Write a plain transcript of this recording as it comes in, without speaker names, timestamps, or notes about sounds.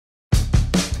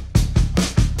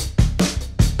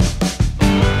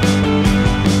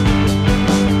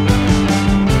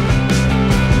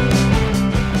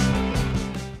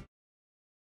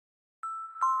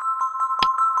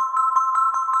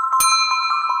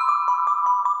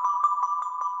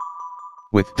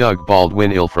With Doug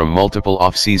Baldwin ill from multiple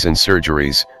off-season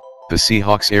surgeries, the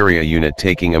Seahawks area unit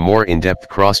taking a more in-depth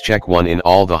cross-check won in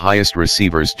all the highest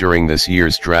receivers during this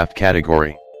year's draft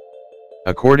category.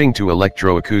 According to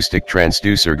electroacoustic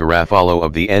transducer Garafalo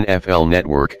of the NFL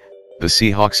Network, the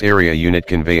Seahawks area unit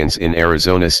conveys in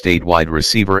Arizona State wide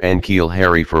receiver N'Keal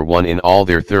Harry for one in all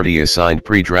their 30 assigned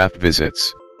pre-draft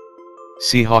visits.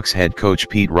 Seahawks head coach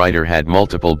Pete Ryder had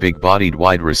multiple big-bodied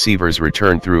wide receivers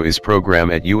return through his program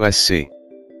at USC.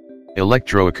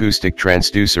 Electroacoustic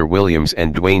transducer Williams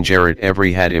and Dwayne Jarrett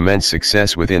Every had immense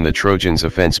success within the Trojans'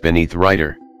 offense beneath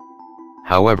Ryder.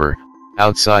 However,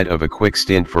 outside of a quick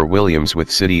stint for Williams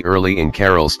with City early in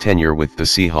Carroll's tenure with the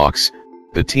Seahawks,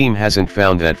 the team hasn't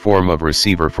found that form of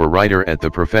receiver for Ryder at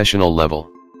the professional level.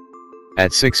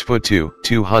 At 6'2",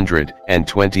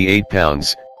 228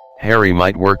 pounds, Harry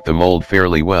might work the mold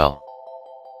fairly well.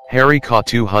 Harry caught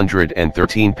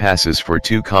 213 passes for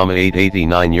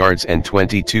 2,889 yards and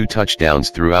 22 touchdowns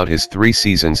throughout his 3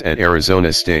 seasons at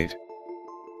Arizona State.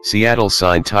 Seattle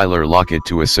signed Tyler Lockett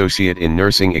to associate in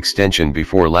nursing extension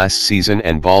before last season,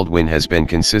 and Baldwin has been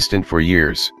consistent for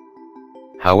years.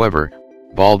 However,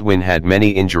 Baldwin had many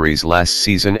injuries last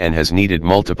season and has needed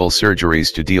multiple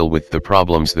surgeries to deal with the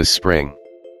problems this spring.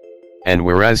 And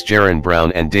whereas Jaron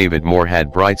Brown and David Moore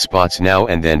had bright spots now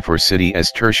and then for City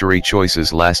as tertiary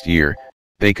choices last year,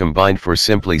 they combined for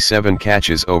simply 7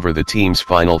 catches over the team's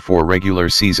final 4 regular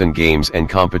season games and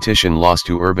competition loss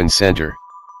to Urban Center.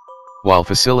 While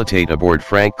facilitate aboard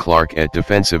Frank Clark at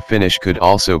defensive finish could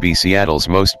also be Seattle's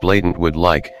most blatant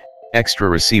would-like, extra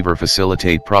receiver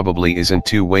facilitate probably isn't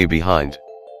too way behind.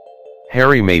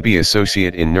 Harry may be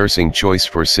associate in nursing choice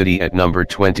for City at number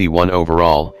 21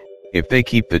 overall, if they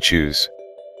keep the choose.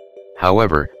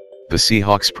 However, the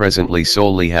Seahawks presently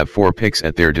solely have 4 picks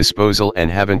at their disposal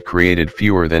and haven't created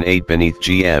fewer than 8 beneath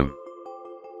GM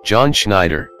John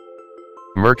Schneider.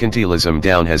 Mercantilism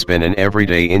down has been an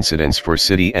everyday incidence for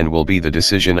City and will be the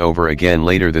decision over again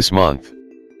later this month.